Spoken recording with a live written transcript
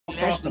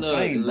crossed the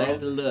plane,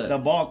 bro. The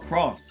ball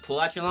crossed. Pull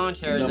out your lawn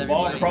chairs, The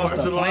ball crossed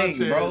the plane,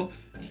 bro.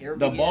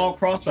 The ball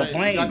crossed the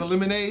plane. You got the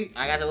lemonade?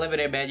 I got the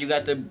lemonade, man. You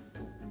got the...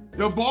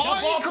 The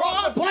ball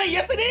crossed the plane.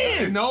 Yes, it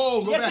is.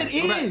 No, go yes, back.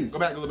 It is. Go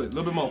back a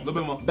little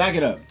bit more. Back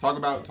it up. Talk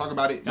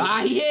about it.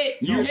 Ah, he hit.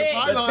 You hit.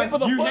 The tip of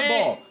the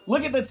football.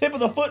 Look at the tip of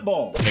the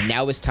football. And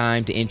now it's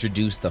time to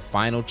introduce the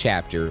final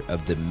chapter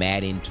of the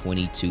Madden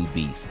 22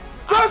 beef.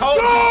 I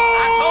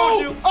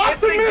told you. It's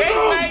the game,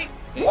 mate.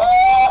 Woo!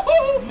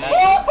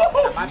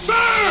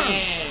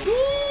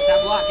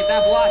 Get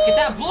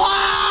that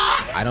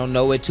block. I don't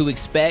know what to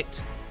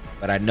expect,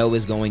 but I know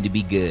it's going to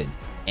be good.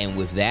 And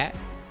with that,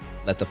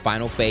 let the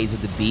final phase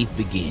of the beef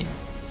begin.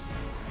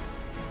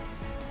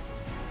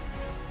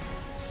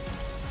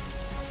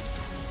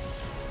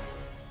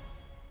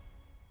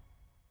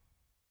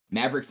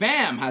 Maverick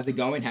fam, how's it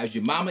going? How's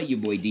your mama? Your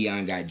boy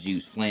Dion got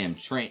juice, Flam,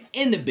 Trent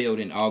in the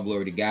building. All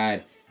glory to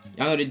God.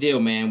 Y'all know the deal,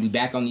 man. We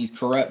back on these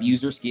corrupt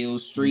user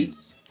skills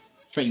streets.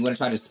 Trent, you want to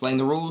try to explain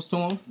the rules to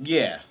him?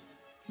 Yeah.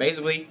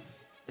 Basically,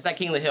 it's like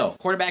King of the Hill.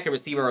 Quarterback and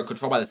receiver are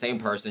controlled by the same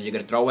person. You're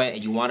going to throw it,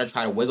 and you want to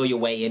try to wiggle your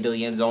way into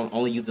the end zone,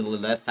 only using the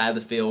left side of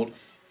the field.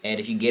 And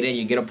if you get in,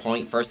 you get a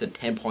point. First to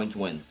 10 points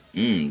wins.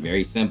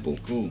 Very simple.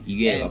 Cool. You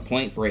get a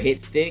point for a hit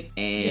stick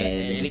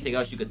and anything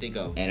else you could think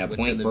of. And a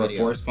point for a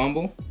forced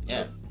fumble.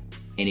 Yeah.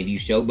 And if you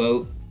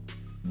showboat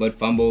but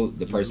fumble,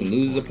 the person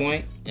loses a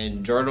point.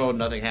 And journal,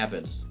 nothing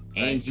happens.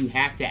 Right? And you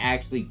have to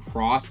actually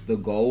cross the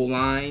goal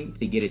line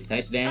to get a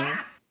touchdown.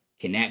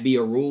 Can that be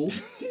a rule?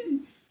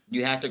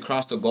 You have to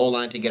cross the goal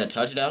line to get a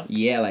touchdown?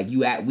 Yeah, like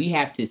we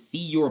have to see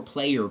your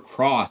player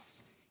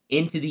cross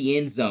into the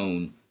end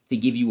zone to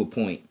give you a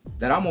point.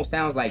 That almost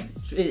sounds like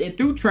it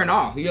threw Trent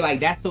off. You're like,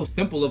 that's so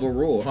simple of a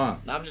rule, huh?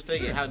 I'm just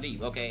thinking, how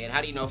deep? Okay, and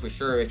how do you know for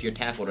sure if you're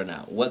tackled or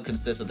not? What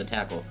consists of the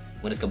tackle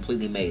when it's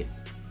completely made?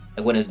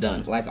 Like when it's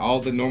done? Like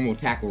all the normal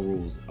tackle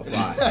rules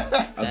apply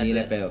of the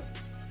NFL.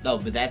 No,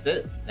 but that's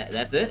it.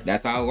 That's it.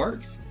 That's how it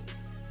works.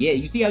 Yeah,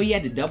 you see how he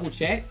had to double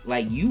check?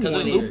 Like you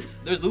wanted...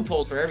 there's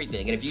loopholes for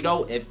everything. And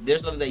if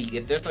there's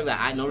something that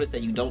I noticed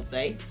that you don't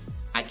say,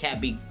 I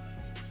can't be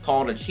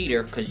called a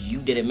cheater because you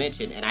didn't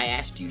mention and I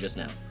asked you just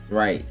now.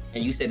 Right.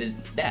 And you said it's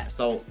that.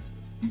 So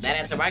that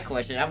answered my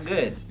question. I'm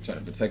good. You trying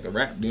to protect the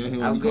rap,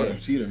 dude. I'm good. A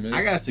cheater, man.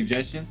 I got a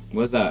suggestion.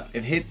 What's up?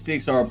 If hit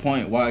sticks are a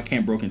point, why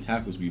can't broken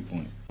tackles be a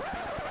point?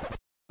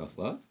 The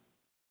fuck?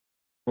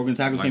 Broken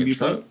tackles like can be a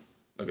truck? point?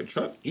 Like a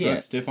truck? Yeah.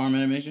 Stiff arm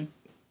animation?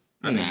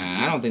 Nah,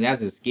 I don't think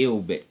that's a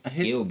skill based. A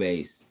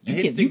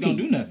hit stick don't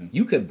do nothing.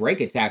 You could break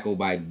a tackle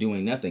by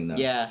doing nothing though.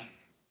 Yeah.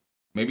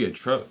 Maybe a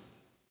truck.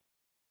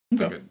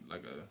 Okay.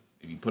 Like a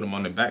if you put him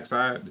on the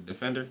backside, the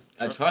defender.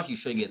 A truck, you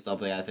should get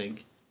something, I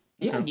think.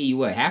 Yeah, I'll give you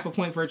what, half a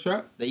point for a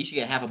truck? Then you should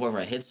get half a point for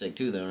a hit stick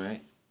too, though,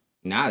 right?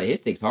 Nah, the hit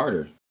stick's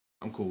harder.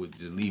 I'm cool with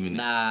just leaving it.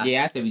 Nah.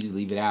 Yeah, I said we just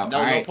leave it out. No,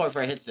 all right. No point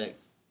for a hit stick.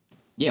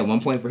 Yeah,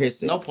 1 point for hit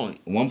stick. No point.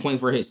 1 point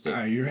for hit stick.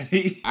 All right, you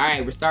ready? All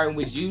right, we're starting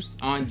with Juice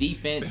on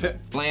defense,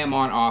 Flam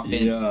on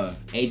offense, Yeah.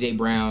 AJ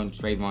Brown,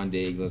 Trayvon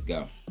Diggs. Let's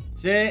go.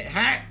 Shit,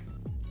 hack.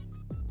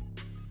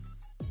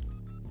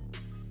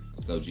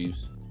 Let's go,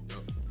 Juice.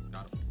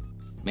 Got him.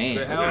 Man.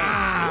 Good hell.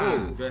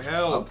 Wow. Good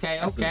hell.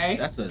 Okay, okay.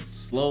 That's a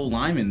slow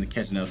lineman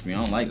catching up to me. I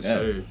don't like that.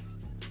 Sir.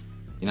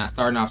 You're not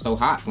starting off so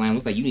hot, Flam.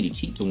 Looks like you need to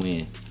cheat to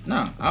win.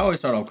 Nah, I always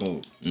start off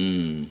cold.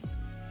 And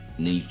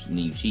then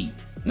you cheat.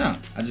 Nah,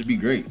 I just be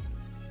great.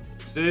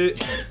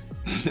 Sit.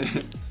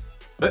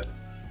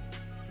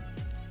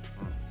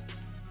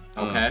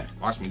 Okay.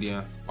 Watch me,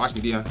 Dion. Watch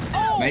me, Dion.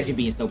 Imagine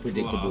being so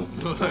predictable.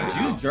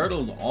 I use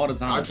jurdles all the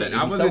time.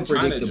 I wasn't so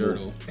trying to predictable.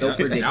 jurdle. So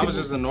predictable. That was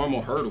just a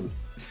normal hurdle.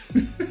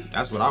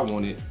 That's what I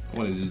wanted. I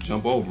wanted to just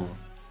jump over him.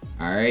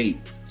 All right.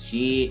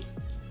 Shit.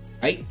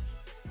 Right.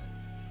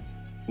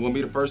 Who gonna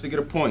be the first to get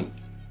a point?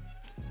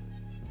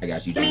 I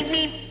got you, Juice.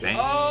 Dang. I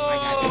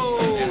got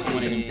you. That's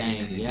one of them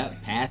things.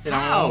 Yep. Pass it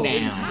on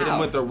down. Hit him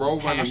with the roll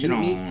runner. Pass it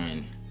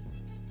on.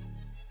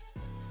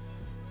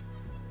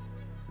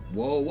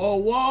 Whoa, whoa,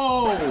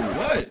 whoa.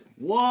 What?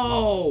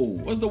 Whoa.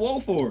 What's the whoa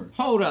for?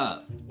 Hold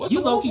up. What's you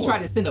the whoa low-key for? tried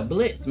to send a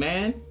blitz,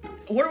 man.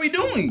 What are we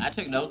doing? I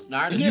took notes.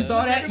 Nah, You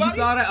saw that? You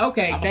saw that?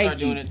 Okay, I'm gonna thank start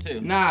you. doing it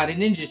too. Nah, the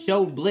ninja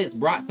showed blitz,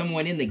 brought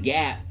someone in the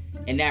gap,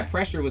 and that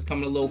pressure was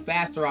coming a little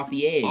faster off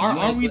the edge.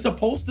 Aren't we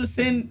supposed to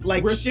send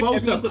like We're shift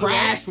supposed to everyone the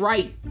crash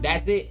right.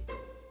 That's it.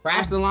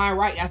 Crash the line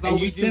right. That's all And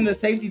we you do. send the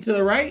safety to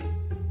the right?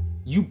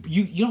 You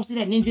don't see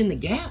that ninja in the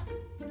gap?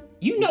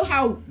 You know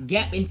how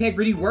gap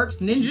integrity works,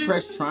 ninja? You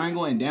press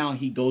triangle and down,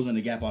 he goes in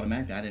the gap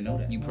automatically. I didn't know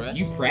that. You press?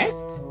 You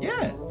pressed?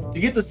 Yeah. To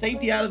get the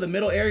safety out of the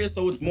middle area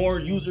so it's more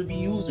user v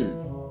user.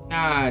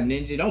 Nah,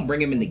 ninja, don't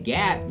bring him in the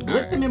gap.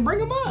 Blitz him and bring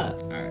him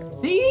up. Alright.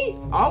 See?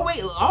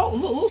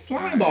 Little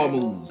slime ball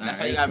moves. That's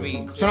how you gotta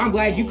be. So I'm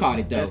glad you caught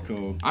it, though. That's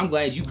cool. I'm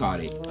glad you caught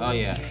it. Oh,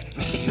 yeah.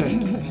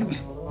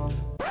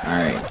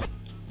 Alright.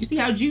 You see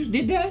how Juice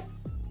did that?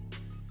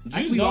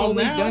 Like Juice we've knows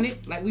always now. done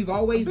it. Like we've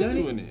always done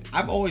doing it. it.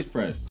 I've always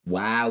pressed.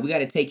 Wow, we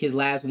gotta take his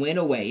last win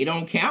away. It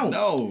don't count.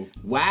 No.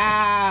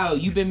 Wow,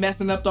 you've been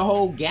messing up the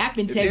whole gap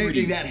If integrity.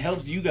 anything, that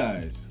helps you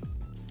guys.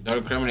 Don't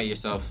incriminate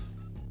yourself.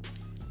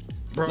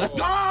 Bro. Let's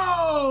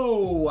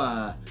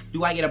go!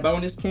 Do I get a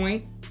bonus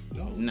point?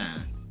 No. Nah.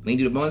 We didn't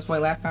do the bonus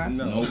point last time?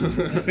 No.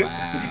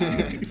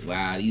 Wow.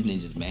 Wow, these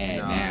ninjas mad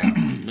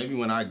now. Maybe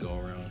when I go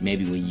around.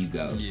 Maybe when you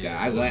go.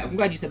 Yeah. I'm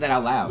glad you said that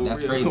out loud.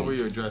 That's crazy.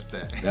 We'll address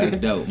that. That's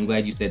dope. I'm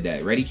glad you said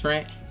that. Ready,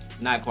 Trent?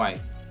 Not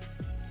quite.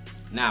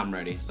 Now I'm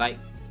ready. Psych.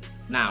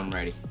 Now I'm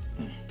ready.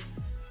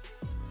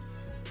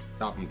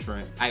 Stop him,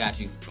 Trent. I got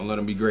you. Don't let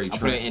him be great, I'll put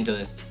Trent. an end to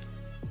this.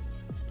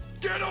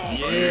 Get on.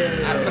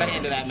 Yeah. I'll put an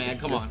end to that, man.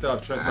 Come Good on.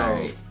 stuff, Trent's All all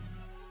right.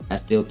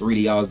 That's still 3 to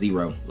y'all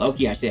 0.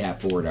 Loki, I should have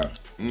 4 though.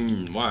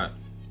 Why?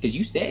 Because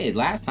you said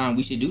last time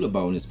we should do the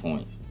bonus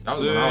point. That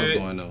was when I was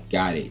going though.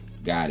 Got it.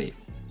 Got it.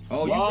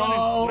 Oh, you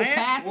Whoa, running slants?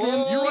 past them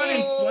You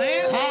running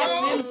slants,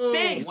 Past bro? them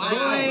sticks, Wow.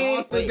 boy.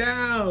 Lost it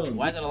down.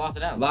 Why is it a loss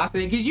of that? Lost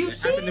it because you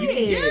happened to me.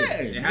 cheated.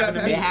 Yeah. It happened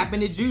to It me.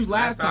 happened to Juice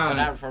last For time.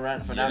 that, for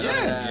that.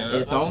 Yeah.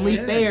 It's only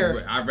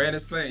fair. I ran a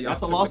slant. Y'all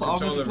That's a took loss the of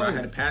controller, offensive but I play.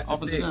 had to pass the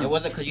Offensive stick. line. It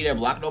wasn't because you didn't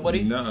block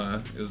nobody?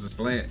 No, it was a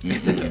slant.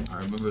 I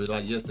remember it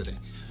like yesterday.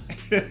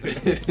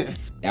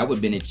 That would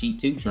have been a cheat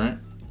too, Trent.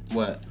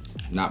 What?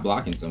 Not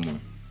blocking someone.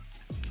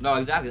 No,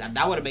 exactly.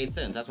 That would have made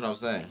sense. That's what I was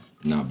saying.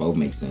 No, both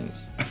make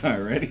sense. All right,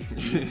 ready?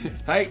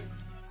 Hike.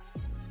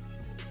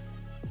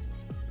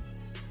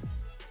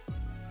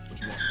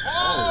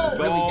 Oh,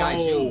 Really got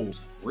Whoa. you.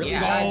 Really Yeah.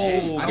 got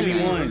you. I didn't give me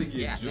really one. get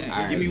Yeah, juked. yeah.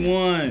 All right. Give me He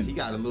one.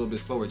 got a little bit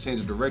slower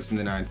change of direction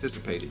than I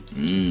anticipated.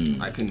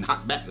 Mm. I couldn't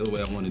hop back the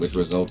way I wanted Which to.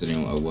 resulted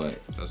in a what?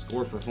 A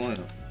score for Flam.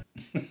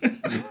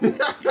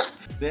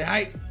 Then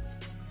hike.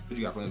 What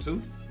you got, Flam?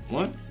 2?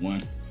 1?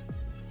 One.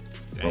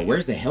 Bro,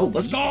 where's the help?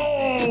 Let's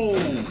go.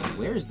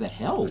 Where's the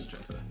help? Let's try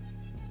to-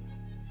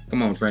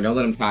 Come on, Trent. Don't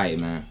let him tie it,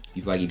 man.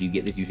 You feel like if you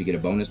get this, you should get a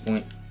bonus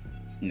point?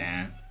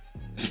 Nah.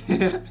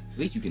 At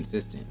least you're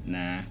consistent.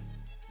 Nah.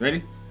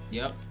 Ready?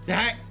 Yep.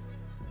 Hike.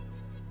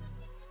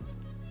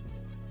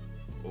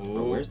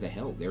 Bro, where's the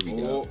help? There we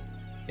go. Oh.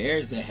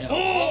 There's the help.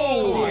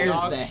 Oh, There's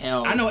dog. the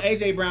help. I know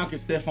AJ Brown can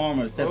stiff arm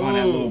or step on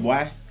that little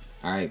boy.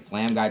 All right,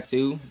 Flam got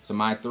 2 to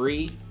my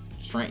 3.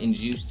 Trent and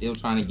Juice still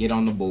trying to get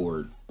on the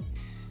board.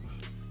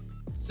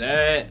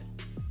 Set.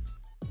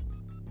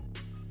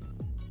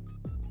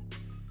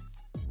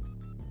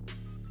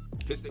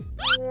 Hits it.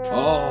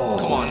 Oh,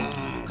 Come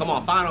on. Come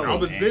on, finally. I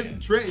was Damn.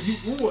 this Trent. You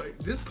ooh,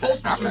 this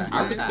close to you.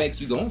 I respect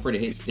you going for the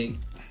hit stick.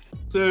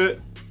 Set.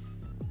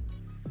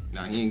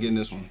 Nah, he ain't getting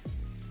this one.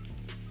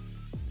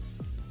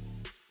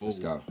 Let's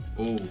go.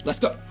 Oh. Let's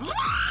go.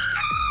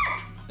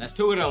 That's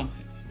 2 of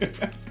them.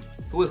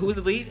 Who's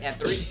the lead at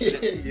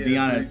 3? Be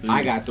honest.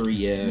 I got 3,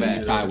 yeah.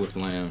 Man. Tied with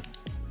Flam.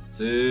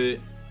 Set.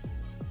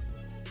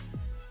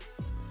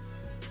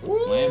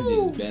 Flam did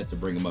his best to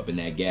bring him up in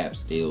that gap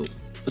still.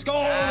 Let's go.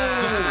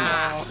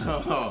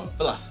 Oh.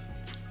 Fluff.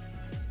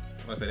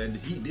 I said that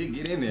he did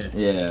get in there.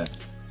 Yeah.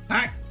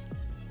 Hike.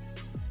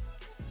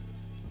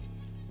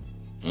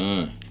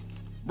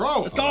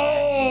 Bro. Let's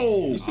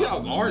go. You see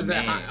how hard is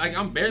that? man. Like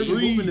I'm barely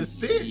Jeez. moving the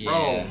stick, Yeah.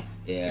 bro.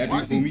 Yeah.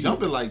 Why is he For me.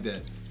 jumping like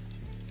that?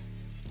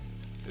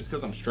 It's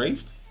because I'm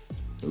strafed?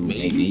 Ooh,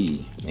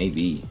 maybe.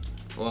 Maybe.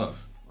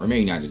 Fluff. Or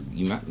maybe not just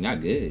you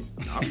not good.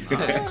 I don't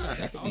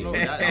know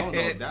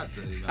if that's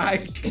the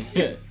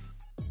Hike.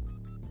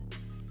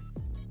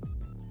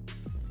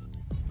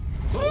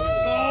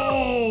 Let's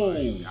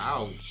go.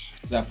 Ouch.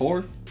 Is that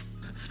 4?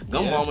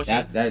 Gumball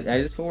machine. That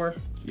is 4.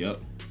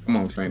 Yep. Come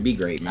on, Trent. Be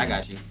great, man. I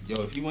got you.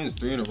 Yo, if he wins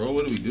 3 in a row,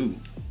 what do we do?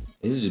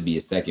 This would just be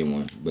a second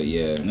one, but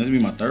yeah. And this will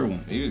be my 3rd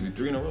one. He would be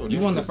 3 in a row. You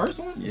won the first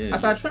one? Yeah. I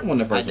thought Trent won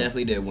the I first one.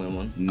 definitely did win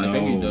one. No. I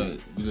think he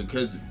does.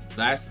 Because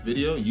last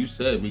video, you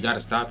said we got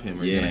to stop him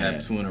or you're going to Yeah.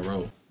 have 2 in a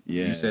row.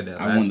 Yeah. You said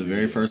that I last won the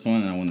very video. first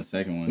one and I won the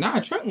second one. Nah,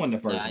 Trent won the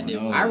first Yeah, I one. did.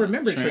 I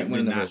remember Trent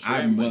winning the did first not.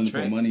 one. I'm willing to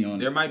put money on it.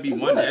 There might be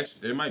Let's one look.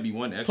 extra. There might be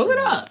one extra. Pull it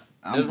one. up.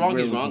 There's wrong,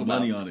 willing he's to wrong put about.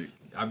 money on it.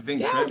 I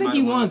think Yeah, I Trent think might he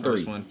have won won the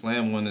first 3. one.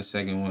 Flam won the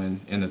second one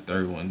and the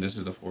 3rd one. This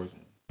is the 4th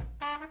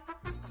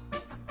one.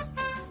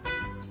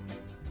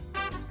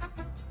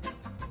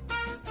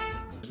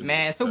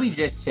 Man, so we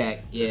just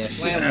checked. Yeah,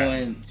 Flam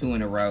won 2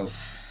 in a row.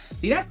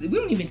 See, we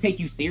don't even take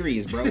you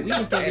serious, bro. We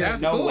don't think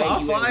there's no way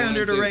I'll you fly had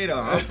under the won 2.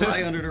 radar. I'll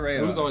fly under the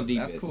radar. Who's on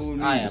defense? That's cool with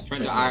me. I am.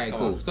 Trent, all right,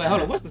 cool. So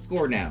hold on, what's the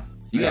score now?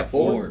 You I got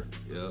 4,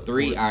 Yeah.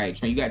 3. All right,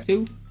 Trent, you got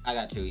 2. I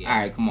got 2, All yeah.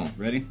 right, come on.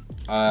 Ready?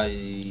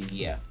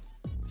 Yeah.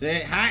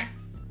 Say hi.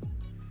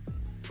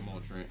 Come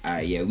on, Trent. All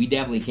right, yeah, we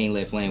definitely can't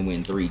let Flam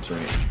win 3,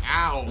 Trent.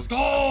 Ow. Let's go.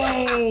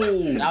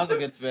 That was a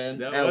good spin.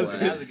 That was was a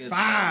good spin.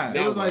 fine.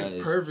 It was like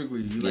was-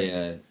 perfectly. Like,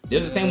 Yeah, it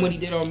was the same one he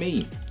did on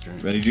me.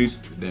 Ready, Juice?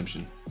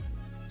 Redemption.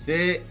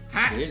 Say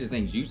hi. Here's the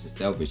thing, Juice is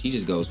selfish. He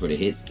just goes for the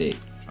hit stick.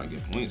 Trying to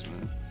get points,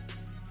 man.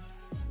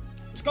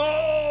 Let's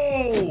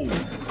go.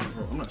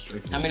 Bro, I'm not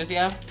straight. How many does he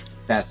have?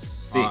 That's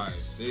 6.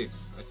 6.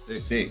 That's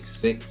 6. 6.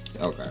 6.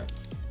 Okay.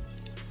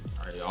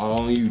 All right, all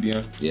on you,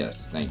 Dion.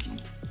 Yes, thank you.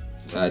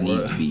 That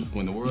needs to be.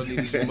 When the world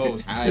needs you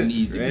most. I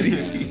needs to Ready? be.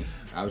 Man.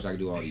 I wish I could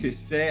do all these.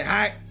 Say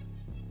hi.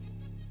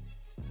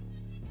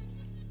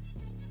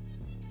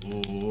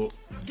 Oh,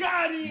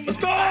 Got him. Let's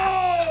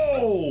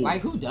go.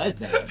 Like, who does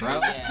that, bro?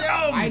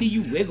 Selm. Why do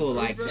you wiggle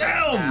like that?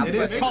 Selm. It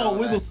is It called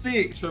is. wiggle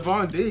sticks.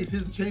 Trevon Diggs,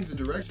 his change of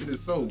direction is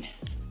so.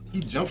 He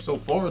jumps so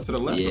far to the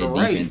left Yeah, or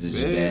the right. defense is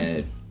just man.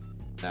 bad.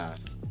 Nah.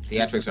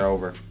 Theatrics are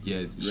over.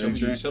 Yeah, Trent?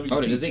 Shelby.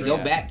 Oh, does it go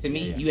back to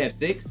me? Yeah. You have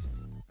 6?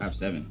 I have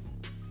 7.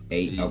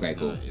 8. Okay,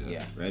 cool.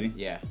 Yeah. Ready?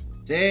 Yeah.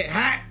 Say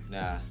hot.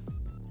 Nah.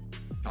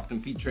 Chop them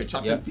feet, Trent.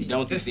 Chop them Yep. feet.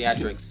 Don't do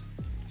theatrics.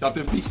 Chop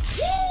them feet.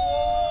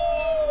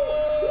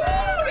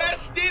 That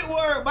shit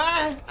work,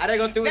 man. I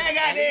didn't go through That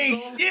goddamn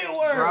shit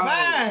work, Bro,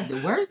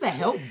 man. where's the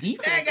help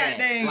defense That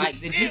goddamn at? Like,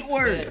 the, shit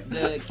work.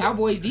 the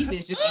Cowboys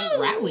defense just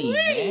ain't rallying,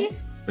 man.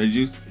 Ready,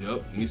 Juice?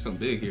 Yep, we need something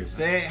big here.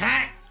 Say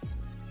hot.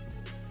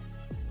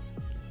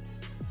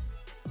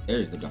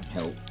 There's the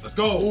help. Let's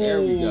go. There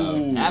we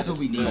go. That's what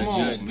we need. Come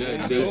on,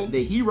 man.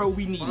 The hero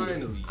we needed.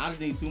 Finally. I just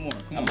need 2 more.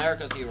 Come on.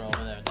 America's hero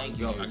over there. Thank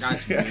you. Yo, I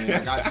got you,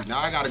 man. I got you. Now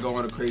I gotta go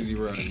on a crazy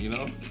run, you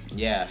know?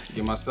 Yeah.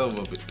 Get myself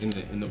up in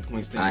the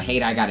point standings. I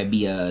hate I gotta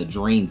be a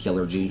dream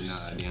killer, Juice.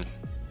 Nah, Dan.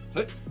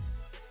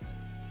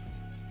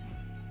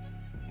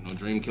 No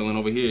dream killing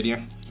over here,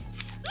 Dan.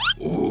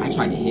 I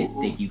tried to hit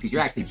stick you because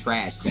you're actually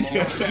trash. You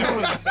don't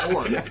really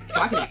score.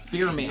 So I can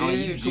experiment on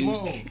you, come Juice.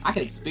 on. I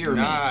can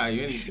experiment. Nah,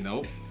 you ain't.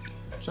 Nope.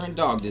 Try and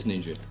dog this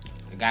ninja.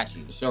 I got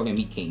you. Show him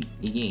he can't.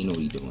 He ain't know what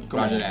he doing.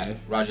 Roger on, that. man.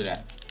 Roger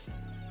that.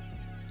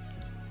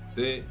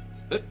 Sit.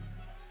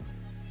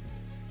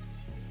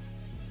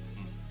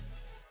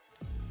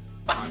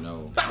 I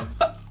know.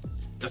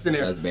 That's in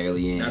there. That's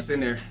barely in. That's in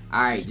there.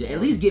 All right, at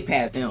least get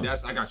past him.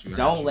 That's. I got you. I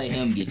got Don't you. let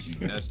him get you.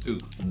 That's 2.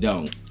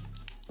 Don't.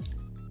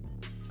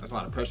 That's a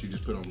lot of pressure you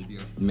just put on me,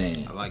 Dion.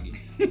 Man. I like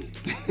it.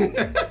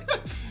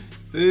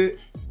 Sit.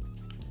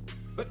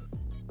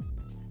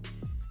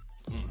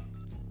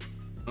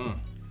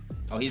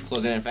 Oh, he's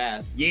closing in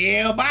fast.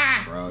 Yeah,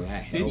 bye. Bro,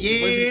 that Did- helped.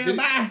 Yeah,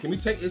 bye. Can we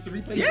check this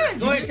replay? Yeah,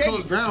 go ahead, check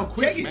Close it. ground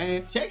quick, Check it,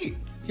 man. check it.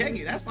 Check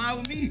it. That's fine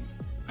with me.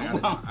 I I'm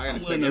gotta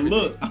check willing to everything.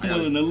 look. I'm I gotta-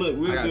 willing to look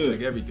real I gotta good.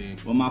 check everything.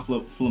 With my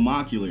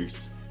flamoculars.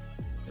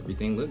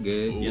 Everything looked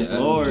good. Yes,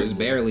 Lord. Just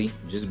barely.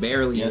 Just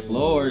barely. Yes,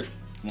 Lord.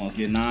 Come on, let's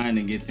get 9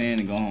 and get 10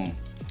 and go home.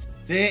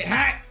 Say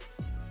hot.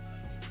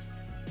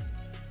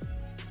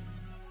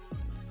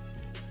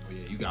 Oh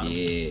yeah, you got him.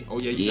 Yeah. Oh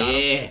yeah, you got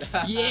him.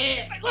 Yeah.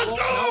 Yeah. Let's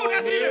go.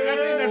 That's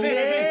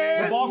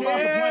it. The ball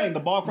crossed the plane. The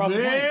ball crossed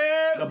the plane.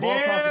 The ball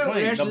crossed the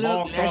plane. The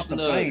ball crossed the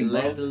plane, bro.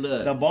 Let's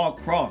look. The ball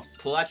crossed.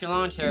 Pull out your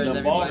lawn chairs,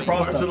 The ball everybody.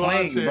 crossed the Watch your lawn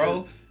plane, chair.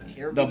 bro.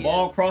 Here we The go.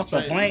 ball crossed the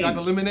You got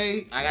the plane.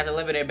 lemonade. I got the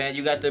lemonade, man.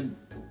 You got the.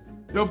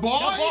 The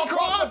ball ain't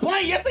crossed. the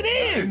plane. Yes, it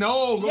is.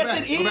 No, go Yes,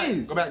 back. it Go back.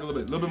 is. Go back a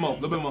little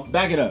bit more.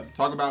 Back it up.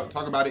 Talk about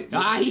it.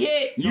 Ah, he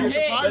hit. You hit the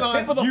hit. sideline. The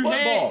tip of the You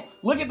football.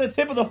 Look at the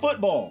tip of the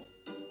football.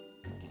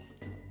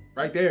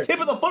 Right there. Tip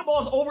of the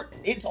football is over.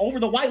 It's over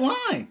the white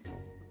line.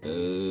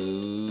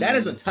 That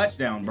is a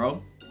touchdown,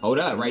 bro. Hold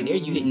up, right there.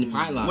 You hitting the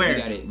pylon. Where? We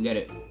got it. We got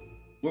it.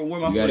 Where my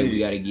We foot got it. is? We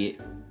got to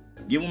get.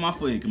 Get with my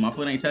foot, cause my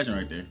foot ain't touching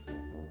right there.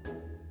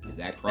 Is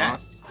that cross?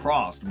 That's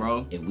crossed,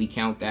 bro. If we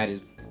count that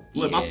as.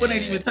 Look, my foot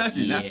ain't even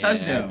touching. That's Yeah,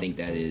 touchdown. I think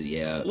that is.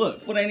 Yeah.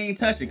 Look, foot ain't even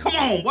touching. Come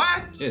on, boy.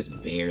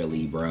 Just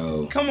barely,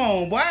 bro. Come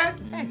on, boy.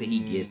 The fact that he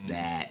gets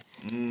that.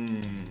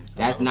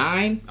 That's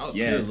 9. That was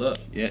Yeah. pure luck.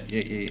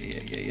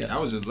 Yeah. That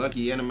was just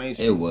lucky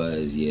animation. It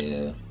was,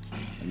 yeah.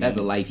 That's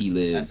the life he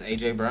lives. That's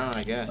AJ Brown,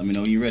 I guess. Let me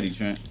know when you're ready,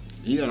 Trent.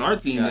 He's on our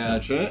team Yeah. now,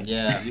 Trent.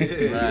 Yeah.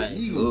 Yeah. Right.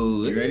 Eagle.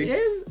 Ooh, You ready? It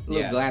is. Look,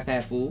 Yeah. glass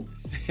half full.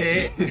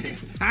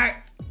 Alright.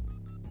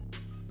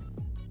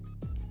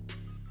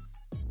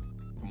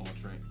 Come on,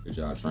 Trent. Good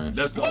job, Trent.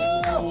 Let's go.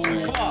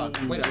 Come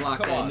on. Way to lock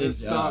Come that on. Good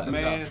bitch stuff, up.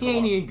 man. He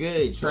ain't even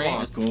good, Trent.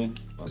 That's cool.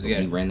 So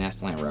he ran that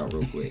slant route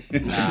real quick.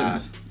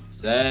 Nah.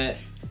 Set.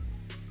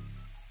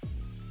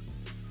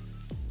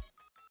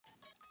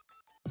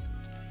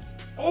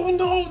 Oh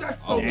no,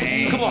 that's so.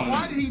 Dang. Come on.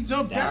 Why did he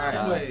jump That's that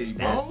tough. way,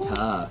 bro? That's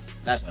tough.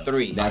 That's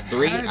 3. That's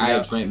 3? had All right,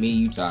 that. Trent, me and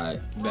you tied.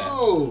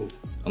 Whoa.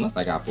 Unless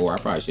I got 4. I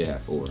probably should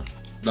have 4.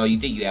 No, you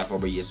think you have 4,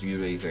 but yes, you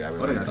really 3. I I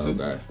really got don't.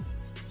 2. Okay.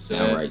 Set.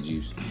 Sound right,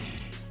 Juice.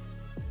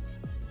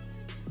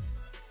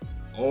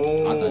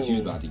 Oh. I thought you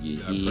was about to get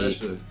that hit.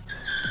 pressure.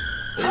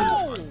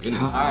 Oh my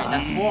goodness. All right,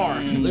 that's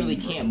 4. You literally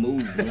can't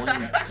move 1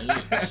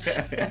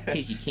 inch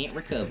because you can't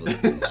recover.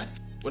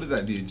 What is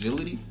that? The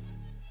agility?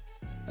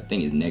 I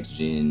think it's next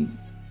gen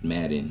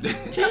Madden.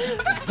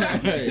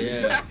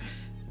 Yeah.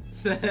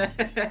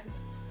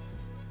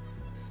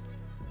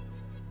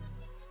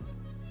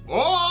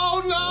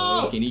 Oh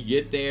no! Can he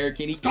get there?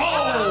 Can he go?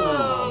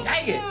 Oh!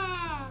 Dang it.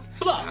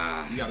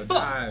 You gotta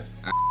dive.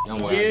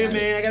 Don't worry. I got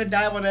it. I gotta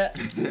dive on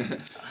that.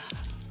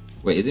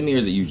 Wait, is it me or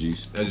is it you,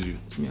 Juice? That's you.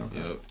 It's me. Okay.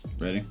 Yep.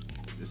 Ready?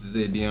 This is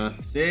it,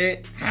 Dion.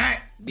 Sit. Hot.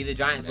 Be the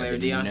Giant Slayer,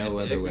 There's Dion. no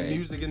other Hit the way.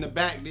 music in the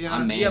back, I'm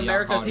Dion. mad Be y'all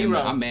America's called him.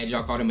 hero. I'm mad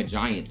y'all called him a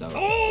giant though.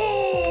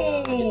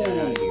 Oh!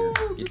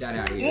 Get that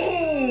out of here.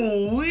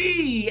 Ooh,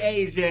 wee,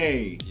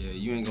 AJ. Yeah,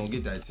 you ain't gonna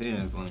get that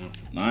 10, Flam.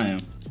 I am.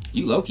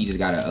 You low-key just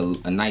got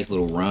a nice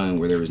little run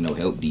where there was no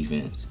help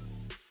defense.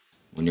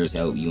 When there's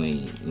help, you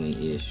ain't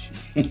ish.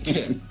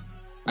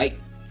 Like,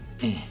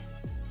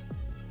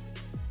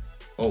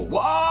 oh,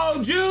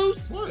 whoa,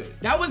 Juice! What?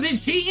 That wasn't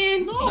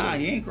cheating. No. Nah,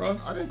 he ain't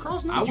crossed. I didn't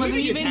cross no. I wasn't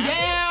didn't get even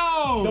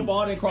tackled. The down.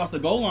 ball didn't cross the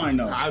goal line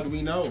though. How do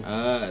we know?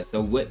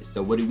 So what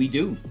did we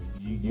do?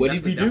 What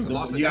did we do? That's a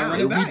loss of You gotta down.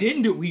 run it back. We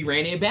didn't do. We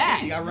ran it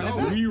back. You gotta run it No,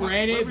 back. We ran why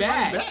it we running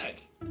back.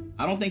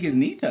 I don't think his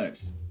knee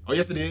touched. Oh,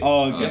 yes, it did.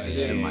 Oh, yes, it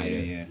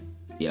did.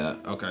 Yeah.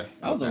 Okay.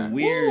 That was a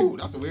weird. Ooh,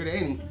 that's a weird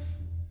Annie.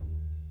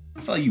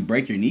 I feel like you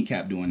break your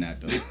kneecap doing that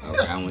though.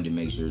 Okay, I wanted to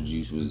make sure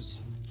Juice was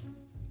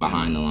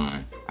behind the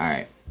line. All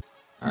right.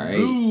 All right.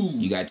 Ooh.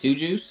 You got 2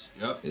 Juice?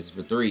 Yep. This is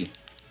for 3.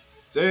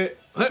 Set.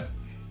 I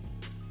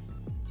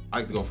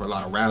like to go for a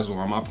lot of razzle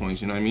on my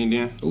points, you know what I mean,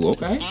 Dan? Ooh,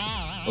 okay.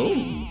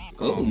 Ooh.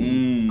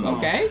 Ooh.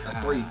 Okay. That's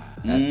 3.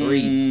 That's 3.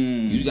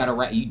 You just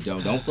gotta you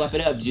don't fluff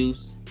it up,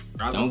 Juice.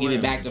 Razzle Don't give it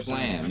Flam. back to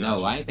Flam.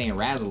 No, I ain't saying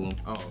razzle him.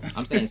 Oh.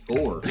 I'm saying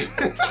score.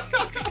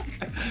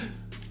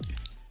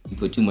 You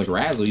put too much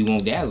razzle, you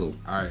won't dazzle.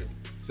 All right.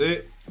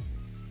 Sit.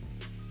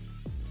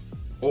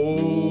 Oh.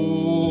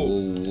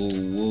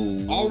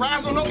 All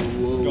razzle, no.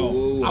 Let's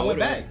go. I went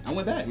back.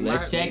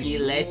 Let's check it.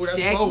 Let's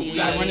check close. it. You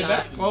gotta run it back.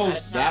 That's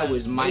close. That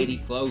was mighty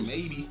close.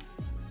 Maybe.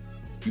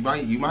 You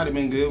might have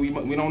been good.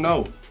 We don't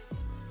know.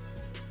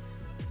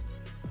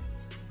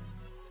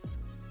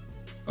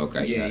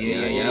 Okay. Yeah.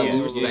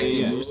 We respect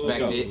it. We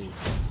respect it.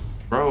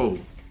 Bro.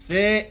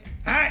 Sit.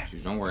 Hi.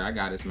 Don't worry, I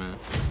got this, man.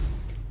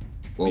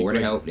 Well, where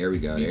the help? There we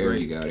go. There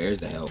we go. There's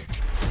the help.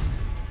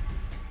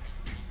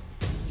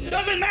 It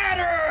doesn't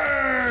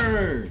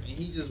matter. And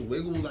he just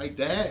wiggled like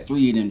that.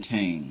 3 of them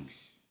tangs.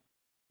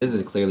 This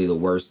is clearly the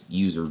worst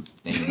user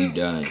thing we've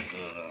done.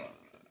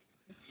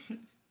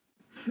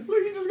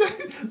 Look, he just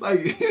got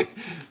like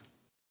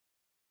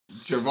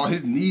Trevor,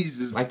 his knees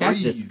just Like,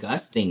 freeze. that's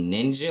disgusting,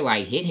 Ninja.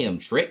 Like, hit him,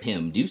 trip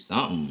him, do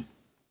something.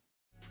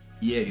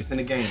 Yeah, it's in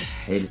the game.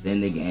 It's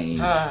in the game.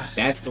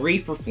 That's 3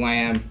 for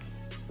Flam.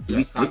 Do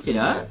we switch it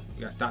up?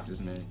 We gotta stop this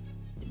man.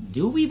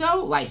 Do we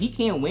though? Like, he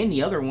can't win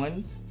the other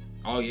ones.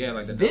 Oh yeah,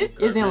 like This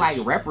isn't like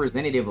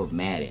representative of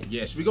Madden.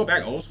 Yeah, should we go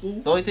back old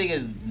school? The only thing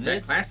is That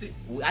this. classic?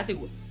 I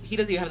think he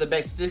doesn't even have the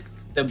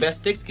best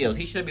stick skills.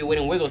 He should be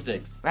winning wiggle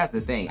sticks. That's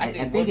the thing. I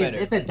think think we're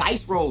it's a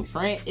dice roll,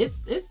 Trent.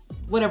 It's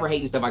whatever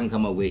hating stuff I can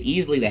come up with.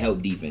 Easily to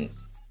help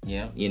defense.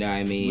 Yeah. You know what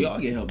I mean? We all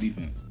get help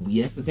defense.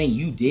 That's the thing.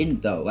 You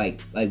didn't though.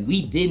 Like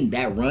we didn't.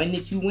 That run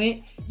that you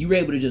went, you were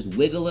able to just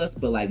wiggle us.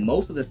 But like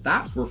most of the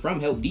stops were from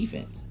help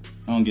defense.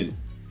 I don't get it.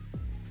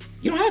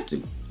 You don't have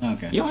to.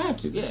 Okay. You don't have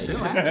to. Yeah, you don't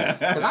have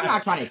to. Because I'm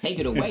not trying to take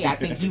it away. I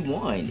think he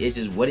won. It's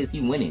just, what is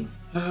he winning?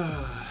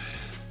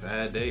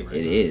 Sad day, right?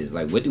 It is.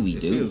 Like, what do we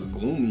It do? feels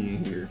gloomy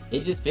in here.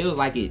 It just feels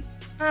like it.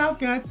 I've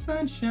got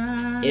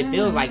sunshine. It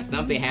feels like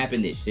something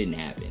happened that shouldn't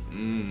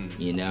happen.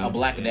 You know? A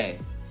black day.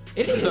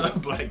 It is.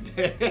 Black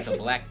day. It's a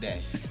black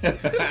day.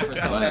 For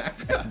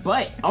some.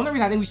 But only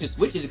reason I think we should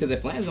switch it is because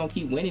if Flam's gonna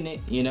keep winning it,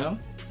 you know,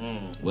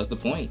 what's the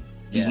point?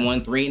 He's won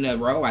 3 in a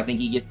row. I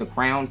think he gets the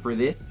crown for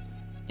this,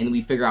 and then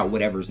we figure out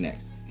whatever's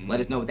next. Let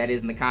us know what that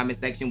is in the comment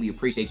section. We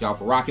appreciate y'all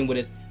for rocking with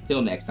us.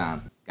 Till next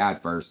time, God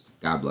first,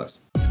 God bless.